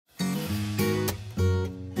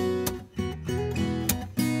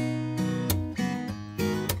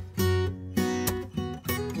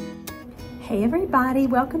Hey everybody,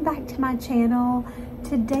 welcome back to my channel.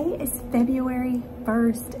 Today is February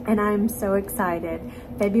 1st and I'm so excited.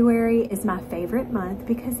 February is my favorite month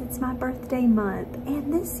because it's my birthday month,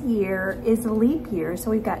 and this year is a leap year,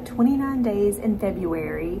 so we've got 29 days in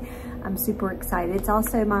February. I'm super excited. It's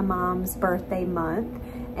also my mom's birthday month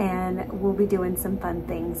and we'll be doing some fun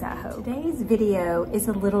things, I hope. Today's video is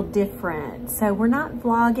a little different. So we're not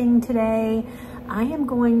vlogging today. I am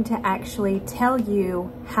going to actually tell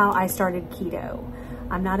you how I started keto.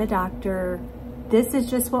 I'm not a doctor. This is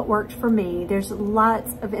just what worked for me. There's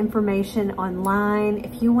lots of information online.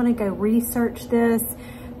 If you want to go research this,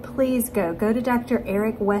 please go to Dr.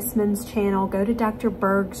 Erica Westman's channel, go to Dr.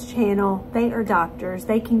 Berg's channel. They are doctors.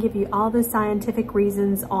 They can give you all the scientific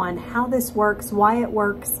reasons on how this works, why it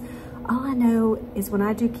works. All I know is when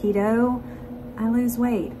I do keto, I lose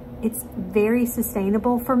weight. It's very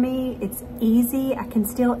sustainable for me. It's easy. I can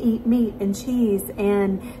still eat meat and cheese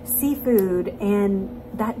and seafood, and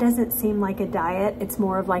that doesn't seem like a diet. It's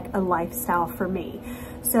more of like a lifestyle for me.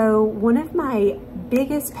 So one of my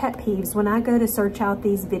biggest pet peeves when I go to search out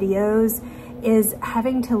these videos is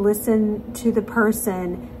having to listen to the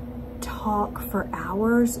person talk for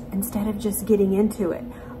hours instead of just getting into it.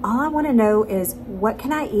 All I want to know is what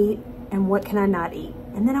can I eat and what can I not eat?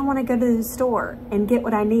 And then I want to go to the store and get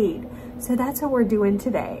what I need. So that's what we're doing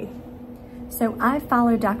today. So I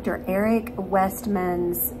follow Dr. Erica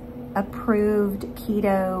Westman's approved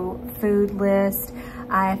keto food list.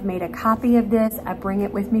 I've made a copy of this. I bring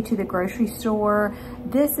it with me to the grocery store.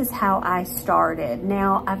 This is how I started.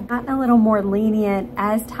 Now I've gotten a little more lenient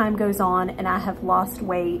as time goes on and I have lost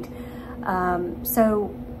weight.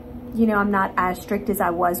 So, you know, I'm not as strict as I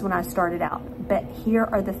was when I started out, but here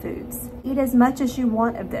are the foods. Eat as much as you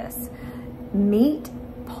want of this. Meat,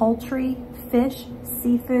 poultry, fish,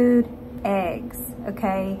 seafood, eggs,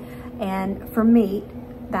 okay? And for meat,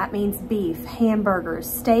 that means beef, hamburgers,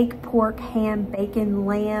 steak, pork, ham, bacon,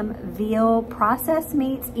 lamb, veal, processed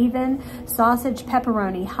meats, even sausage,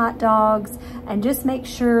 pepperoni, hot dogs, and just make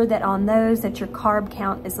sure that on those that your carb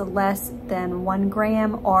count is less than 1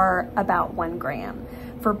 gram or about 1 gram.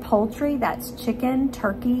 For poultry, that's chicken,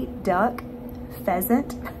 turkey, duck,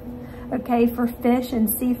 pheasant. Okay, for fish and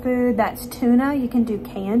seafood, that's tuna. You can do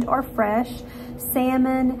canned or fresh,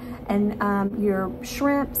 salmon, and your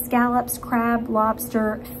shrimp, scallops, crab,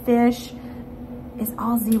 lobster, fish is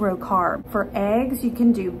all 0 carb. For eggs, you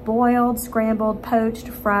can do boiled, scrambled, poached,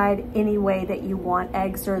 fried, any way that you want.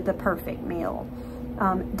 Eggs are the perfect meal.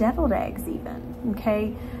 Deviled eggs even,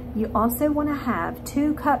 okay? You also want to have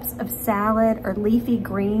 2 cups of salad or leafy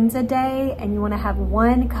greens a day, and you want to have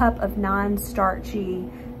 1 cup of non-starchy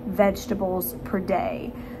vegetables per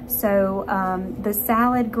day. So the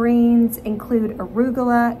salad greens include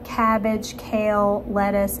arugula, cabbage, kale,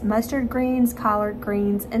 lettuce, mustard greens, collard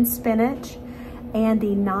greens, and spinach. And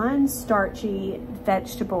the non-starchy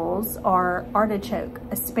vegetables are artichoke,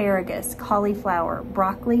 asparagus, cauliflower,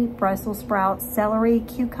 broccoli, Brussels sprouts, celery,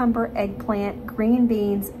 cucumber, eggplant, green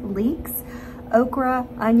beans, leeks, okra,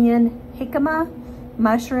 onion, jicama,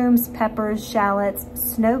 mushrooms, peppers, shallots,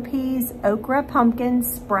 snow peas, okra,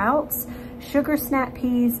 pumpkins, sprouts, sugar snap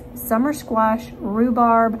peas, summer squash,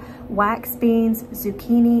 rhubarb, wax beans,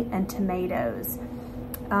 zucchini, and tomatoes.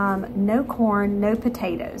 No corn, no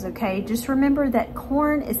potatoes, okay? Just remember that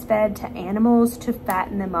corn is fed to animals to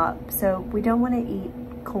fatten them up. So we don't want to eat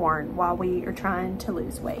corn while we are trying to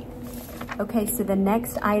lose weight. Okay, so the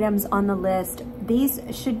next items on the list, these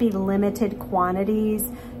should be limited quantities.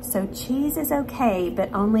 So cheese is okay,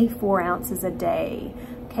 but only 4 ounces a day.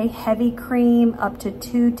 Okay, heavy cream up to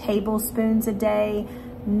 2 tablespoons a day.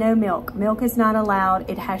 No milk. Milk is not allowed.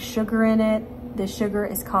 It has sugar in it. The sugar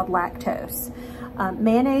is called lactose.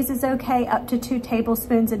 Mayonnaise is okay, up to 2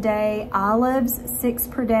 tablespoons a day. Olives, 6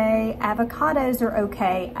 per day. Avocados are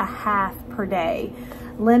okay, a half per day.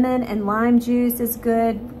 Lemon and lime juice is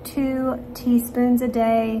good, 2 teaspoons a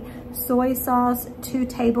day. Soy sauce, 2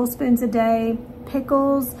 tablespoons a day.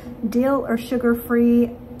 Pickles, dill or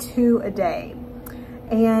sugar-free, 2 a day.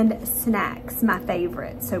 And snacks, my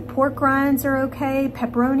favorite. So pork rinds are okay,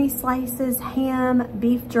 pepperoni slices, ham,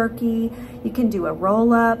 beef jerky. You can do a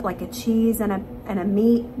roll up, like a cheese and a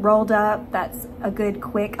meat rolled up. That's a good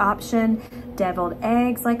quick option. Deviled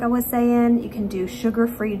eggs, like I was saying. You can do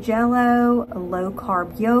sugar-free Jell-O, a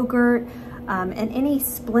low-carb yogurt, and any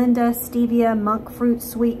Splenda, stevia, monk fruit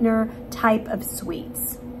sweetener type of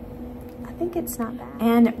sweets. I think it's not bad.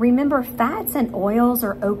 And remember, fats and oils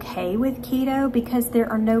are okay with keto because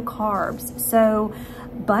there are no carbs. So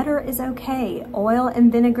butter is okay. Oil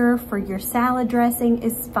and vinegar for your salad dressing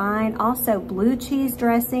is fine. Also blue cheese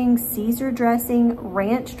dressing, Caesar dressing,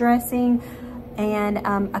 ranch dressing, And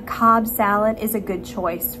a Cobb salad is a good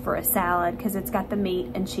choice for a salad because it's got the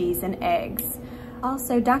meat and cheese and eggs.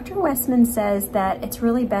 Also, Dr. Westman says that it's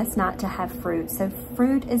really best not to have fruit. So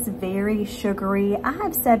fruit is very sugary. I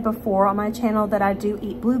have said before on my channel that I do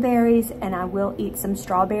eat blueberries and I will eat some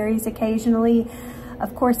strawberries occasionally.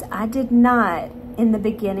 Of course, I did not in the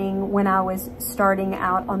beginning when I was starting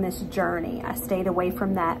out on this journey. I stayed away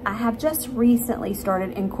from that. I have just recently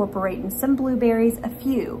started incorporating some blueberries,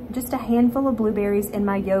 just a handful of blueberries in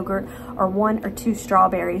my yogurt, or 1 or 2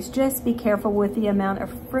 strawberries. Just be careful with the amount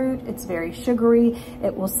of fruit. It's very sugary.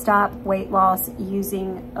 It will stop weight loss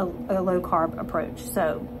using a low carb approach.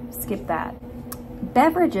 So skip that.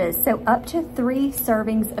 Beverages, so up to 3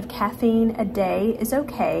 servings of caffeine a day is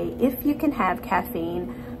okay if you can have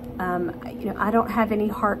caffeine. You know, I don't have any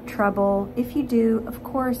heart trouble. If you do, of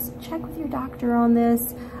course, check with your doctor on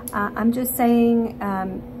this. I'm just saying,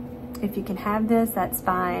 if you can have this, that's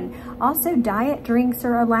fine. Also, diet drinks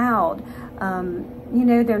are allowed. You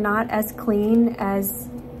know, they're not as clean as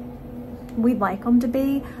we'd like them to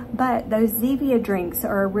be, but those Zevia drinks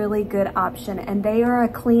are a really good option, and they are a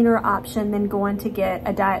cleaner option than going to get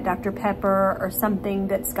a Diet Dr. Pepper or something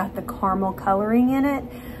that's got the caramel coloring in it.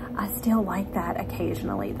 I still like that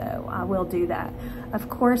occasionally though. I will do that. Of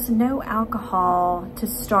course, no alcohol to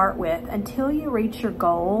start with until you reach your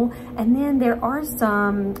goal. And then there are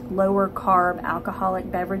some lower carb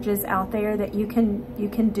alcoholic beverages out there that you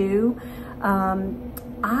can do.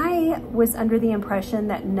 I was under the impression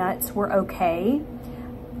that nuts were okay.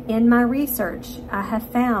 In my research, I have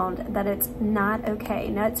found that it's not okay.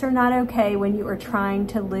 Nuts are not okay when you are trying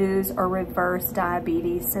to lose or reverse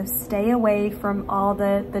diabetes. So stay away from all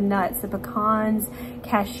the nuts, the pecans,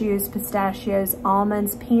 cashews, pistachios,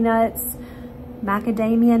 almonds, peanuts,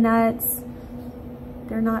 macadamia nuts.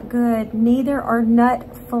 They're not good. Neither are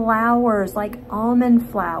nut flours like almond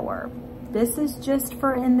flour. This is just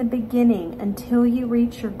for in the beginning until you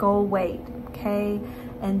reach your goal weight, okay?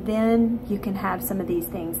 And then you can have some of these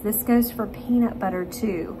things. This goes for peanut butter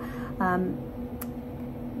too.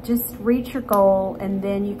 Just reach your goal and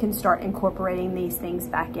then you can start incorporating these things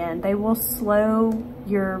back in. They will slow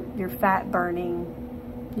your fat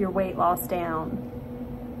burning, your weight loss down.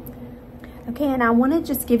 Okay, and I want to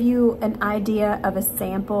just give you an idea of a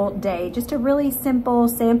sample day, just a really simple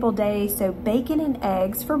sample day. So bacon and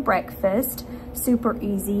eggs for breakfast, super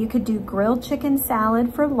easy. You could do grilled chicken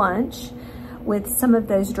salad for lunch with some of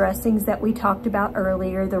those dressings that we talked about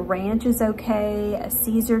earlier. The ranch is okay, a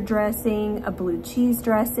Caesar dressing, a blue cheese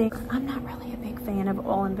dressing. I'm not really a big fan of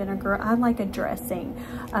oil and vinegar. I like a dressing.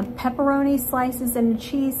 Pepperoni slices and a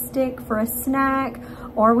cheese stick for a snack,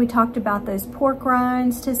 or we talked about those pork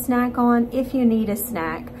rinds to snack on if you need a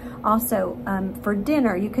snack. Also, for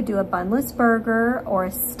dinner, you could do a bunless burger or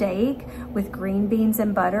a steak with green beans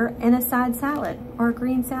and butter and a side salad or a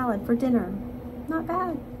green salad for dinner. Not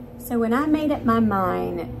bad. So when I made up my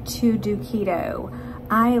mind to do keto,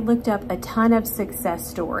 I looked up a ton of success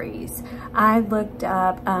stories. I looked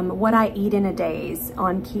up what I eat in a day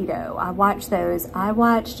on keto. I watched those. I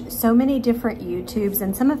watched so many different YouTubes,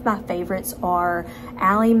 and some of my favorites are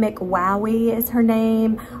Allie McWowie is her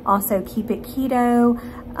name. Also Keep It Keto.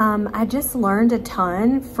 I just learned a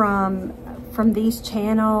ton from these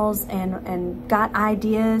channels and got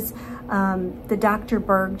ideas. The Dr.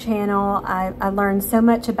 Berg channel, I learned so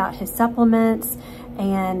much about his supplements,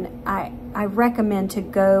 and I recommend to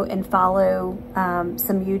go and follow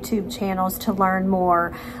some YouTube channels to learn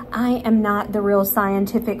more. I am not the real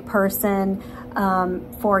scientific person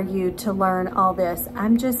for you to learn all this.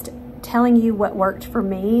 I'm just telling you what worked for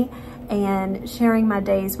me and sharing my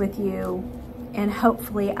days with you, and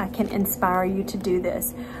hopefully I can inspire you to do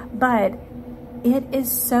this. But it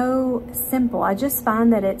is so simple. I just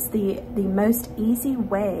find that it's the most easy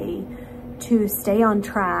way to stay on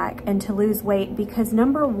track and to lose weight, because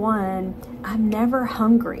number one, I'm never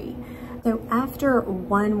hungry. So after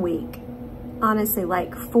 1 week, honestly,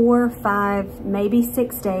 like 4, 5, maybe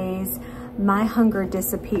 6 days, my hunger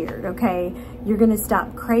disappeared, okay? You're gonna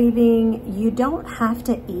stop craving. You don't have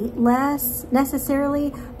to eat less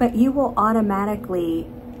necessarily, but you will automatically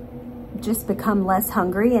just become less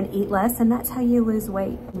hungry and eat less, and that's how you lose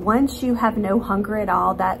weight. Once you have no hunger at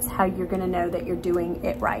all, that's how you're gonna know that you're doing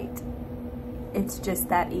it right. It's just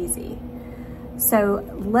that easy. So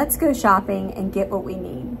let's go shopping and get what we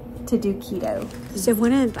need to do keto. So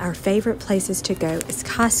one of our favorite places to go is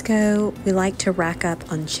Costco. We like to rack up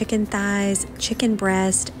on chicken thighs, chicken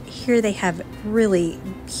breast. Here they have really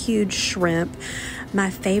huge shrimp. My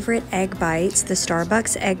favorite egg bites, the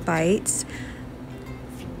Starbucks egg bites.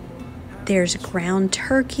 There's ground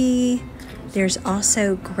turkey. There's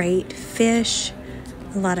also great fish.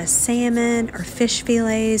 A lot of salmon or fish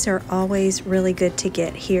fillets are always really good to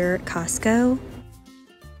get here at Costco.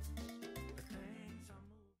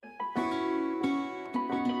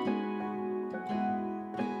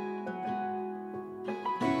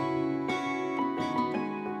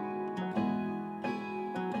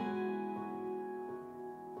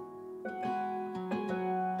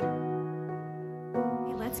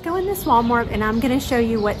 Let's go in this Walmart and I'm gonna show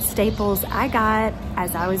you what staples I got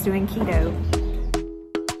as I was doing keto.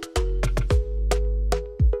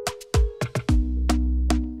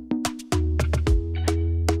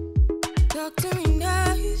 Talk to me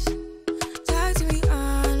nice, talk to me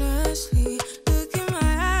honestly. Look in my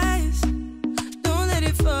eyes, don't let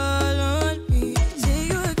it fall on me. Say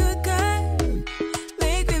you're a good guy,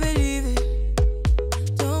 make me believe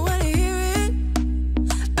it. Don't wanna hear it,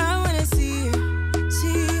 I wanna see it.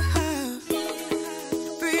 See how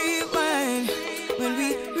rewind, when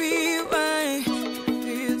we rewind, it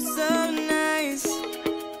feels so nice.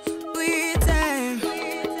 We time,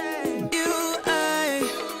 you I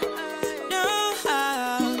know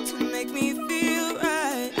how to make me feel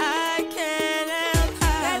right. I can't help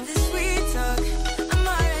how that this sweet talk. I'm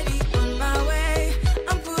already on my way.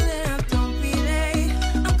 I'm pulling up, don't be late.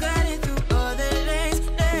 I'm cutting through all the lanes.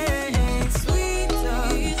 Sweet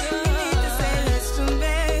talk, you need to say less to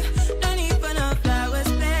me. No need for no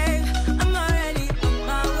flowers, babe. I'm already on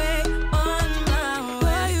my way, on my way.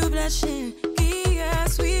 Why you blushing? Yeah,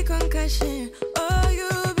 sweet concussion. Oh, you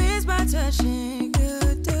miss my touching.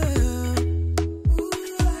 Good girl.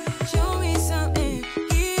 Show me something.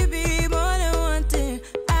 Give me more than one thing.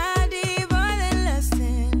 I need more than less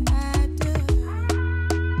than I do.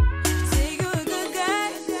 Say you're a good guy.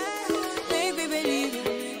 Make me believe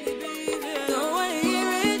it. Don't wanna hear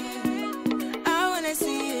it, I wanna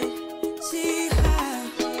see it. See how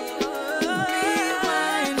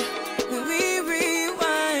rewind, when we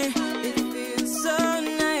rewind, it feels so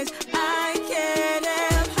nice. I can't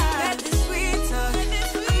help how that this sweet talk.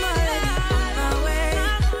 I'm already on my way.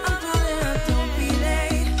 I'm pulling up, don't be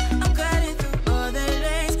late. I'm cutting through all the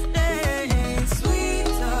lanes. Sweet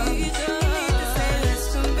talk, you need to say less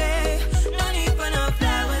to me. No need for no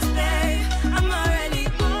flowers, babe. I'm already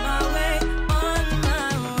on my way, on my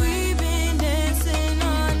way. We've been dancing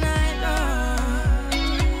all night long,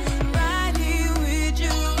 right here with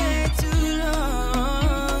you way too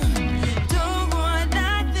long. Don't want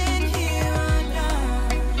nothing here or now,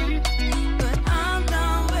 but I'm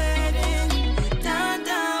done waiting, done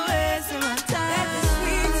wasting my time. That this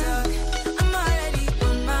sweet talk, I'm already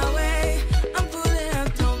on my way. I'm pulling up,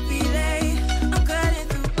 don't be late. I'm cutting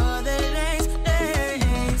through all the lanes.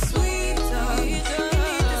 Sweet talk, you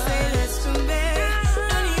need to say less to me.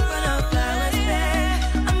 No need for no flowers, babe.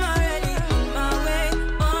 I'm already on my way,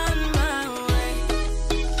 on my way.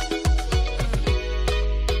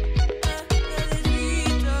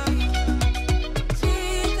 Sweet talk,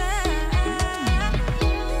 sweet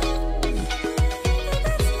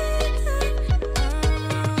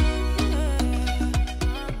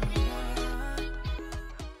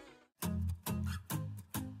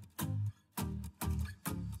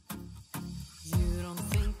You don't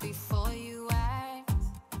think before you act.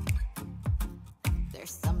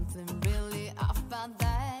 There's something really off about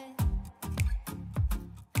that.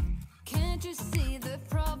 Can't you see the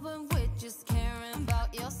problem with just caring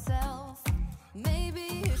about yourself? Maybe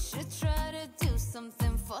you should try to do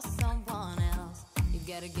something for someone else. You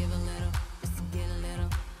gotta give a little, just to get a little.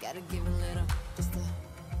 Gotta give a little, just to.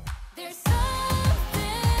 There's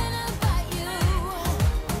something about you.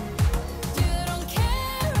 You don't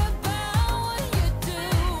care about what you do.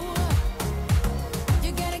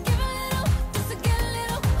 You gotta give a little, just to get a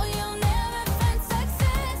little, or you'll never find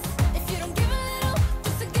success. If you don't give a little,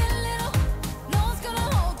 just to get a little, no one's gonna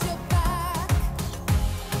hold you back.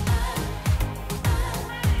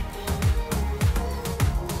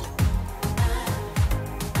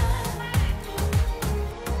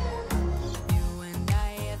 You and I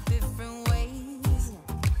have different ways.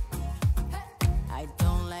 I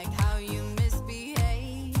don't like how you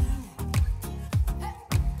misbehave.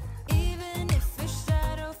 Even if your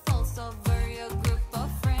shadow falls over your group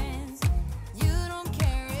of friends, you don't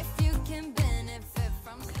care if you can benefit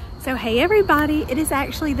from So hey everybody, it is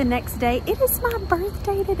actually the next day. It is my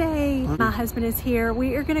birthday today. My husband is here.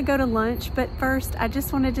 We are gonna go to lunch, but first I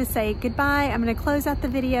just wanted to say goodbye. I'm gonna close out the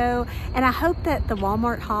video, and I hope that the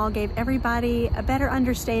Walmart haul gave everybody a better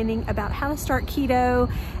understanding about how to start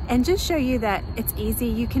keto and just show you that it's easy.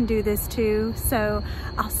 You can do this too. So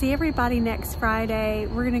I'll see everybody next Friday.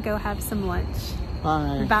 We're gonna go have some lunch.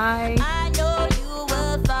 Bye. Bye. I know you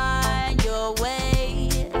will find